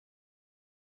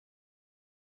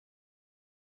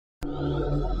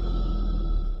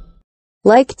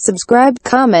Like, subscribe,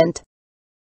 comment.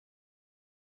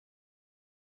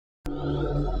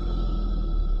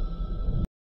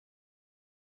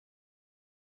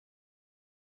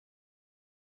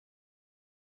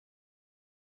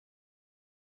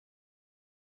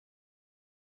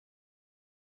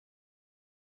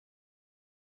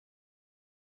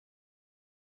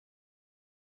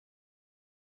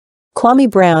 Kwame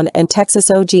Brown and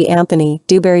Texas OG Anthony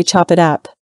Dewberry chop it up.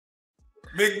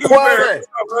 Big Dewberry, what's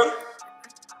up, bro?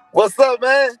 What's up,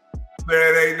 man?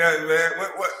 Man, ain't nothing, man.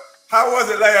 How was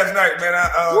it last night, man?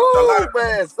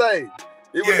 Man, say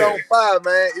it was on fire,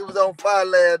 man. It was on fire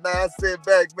last night. I sat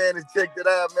back, man, and checked it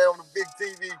out, man, on the big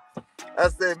TV. I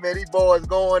said, man, these boys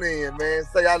going in, man.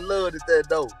 Say I loved it that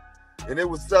though, and it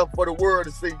was something for the world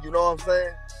to see. You know what I'm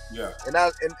saying? Yeah. And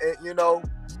you know,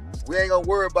 we ain't gonna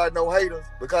worry about no haters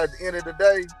because at the end of the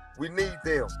day, we need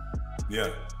them. Yeah.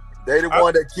 They the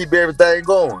one that keep everything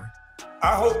going.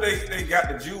 I hope they got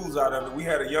the jewels out of it. We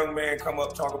had a young man come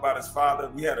up, talk about his father.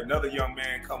 We had another young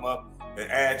man come up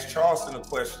and ask Charleston a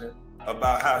question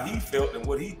about how he felt and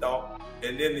what he thought.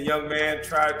 And then the young man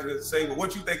tried to say, well,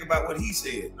 what you think about what he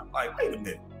said? I'm like, wait a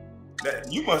minute.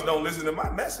 You must don't listen to my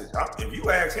message. If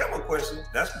you ask him a question,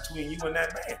 that's between you and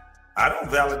that man. I don't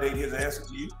validate his answer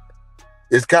to you.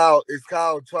 It's called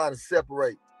trying to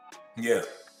separate. Yeah.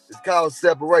 It's called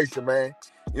separation, man.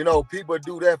 You know, people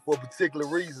do that for particular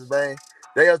reasons, man.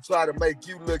 They'll try to make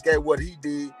you look at what he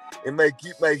did and make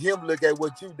him look at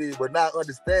what you did, but not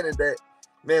understanding that,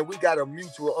 man, we got a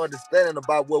mutual understanding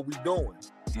about what we're doing.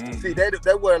 Mm-hmm. See, that's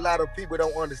what a lot of people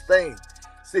don't understand.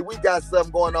 See, we got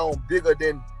something going on bigger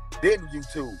than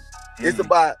YouTube. Mm-hmm. It's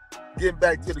about getting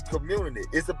back to the community.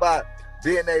 It's about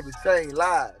being able to change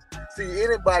lives. See,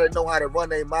 anybody know how to run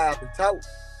their mouth and talk.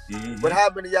 Mm-hmm. But how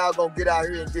many of y'all gonna get out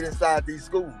here and get inside these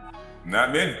schools?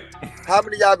 Not many. How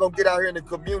many of y'all gonna get out here in the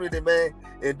community, man,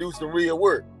 and do some real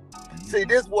work? Mm-hmm. See,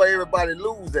 this is where everybody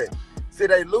lose at. See,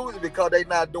 they lose it because they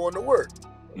not doing the work.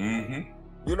 Mm-hmm.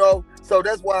 You know, so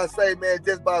that's why I say, man,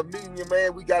 just by meeting you,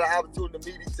 man, we got an opportunity to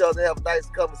meet each other, have nice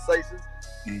conversations.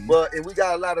 Mm-hmm. And we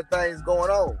got a lot of things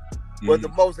going on. Mm-hmm. But the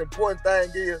most important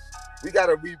thing is we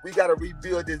gotta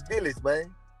rebuild this village,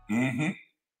 man. Mm-hmm.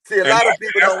 See, a lot of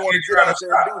people don't want to get out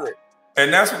there and do it.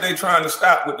 And that's what they're trying to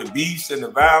stop with the beefs and the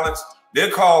violence.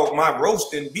 They're called my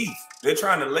roasting beef. They're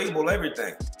trying to label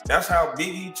everything. That's how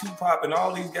Biggie, Tupac, and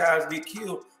all these guys get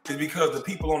killed, is because the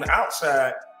people on the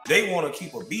outside, they want to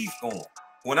keep a beef going.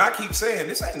 When I keep saying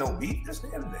this ain't no beef, this is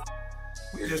the internet.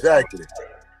 Exactly.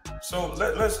 So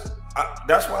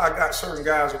that's why I got certain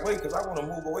guys away, because I want to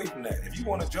move away from that. If you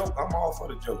want to joke, I'm all for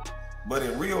the joke. But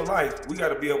in real life, we got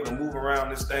to be able to move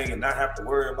around this thing and not have to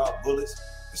worry about bullets,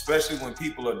 especially when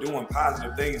people are doing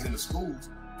positive things in the schools,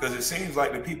 because it seems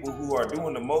like the people who are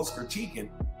doing the most critiquing,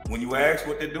 when you ask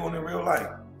what they're doing in real life,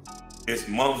 it's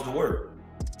mum's the word.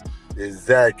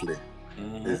 Exactly.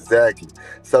 Mm-hmm. Exactly.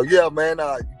 So yeah, man,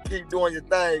 keep doing your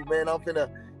thing, man. I'm finna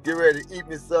get ready to eat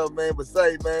me some, man. But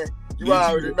say, man, you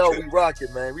already know we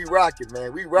rocking, man. We rocking,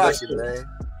 man. We rocking, man.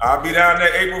 I'll be down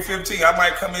there April 15th. I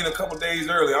might come in a couple days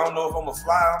early. I don't know if I'm gonna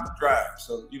fly or I'm gonna drive.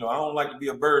 So, you know, I don't like to be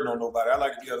a burden on nobody. I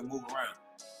like to be able to move around.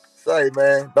 Say,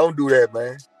 man, don't do that,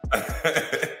 man.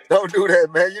 Don't do that,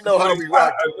 man. You know how we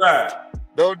rock.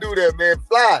 Don't do that, man.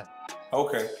 Fly.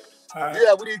 Okay. Right.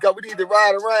 Yeah, we need to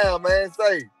ride around, man.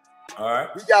 Say. All right.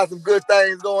 We got some good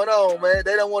things going on, man.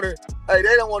 They don't want to. Hey,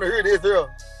 they don't want to hear this here.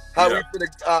 How we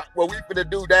finna, what we finna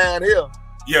do down here.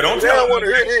 Yeah, they don't want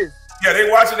to hear this. Yeah,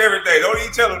 they watching everything. Don't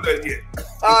even tell them that yet.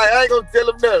 All right, I ain't gonna tell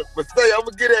them nothing. But say, I'm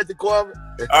gonna get at you, Kwame.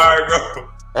 All right, bro.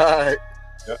 All right.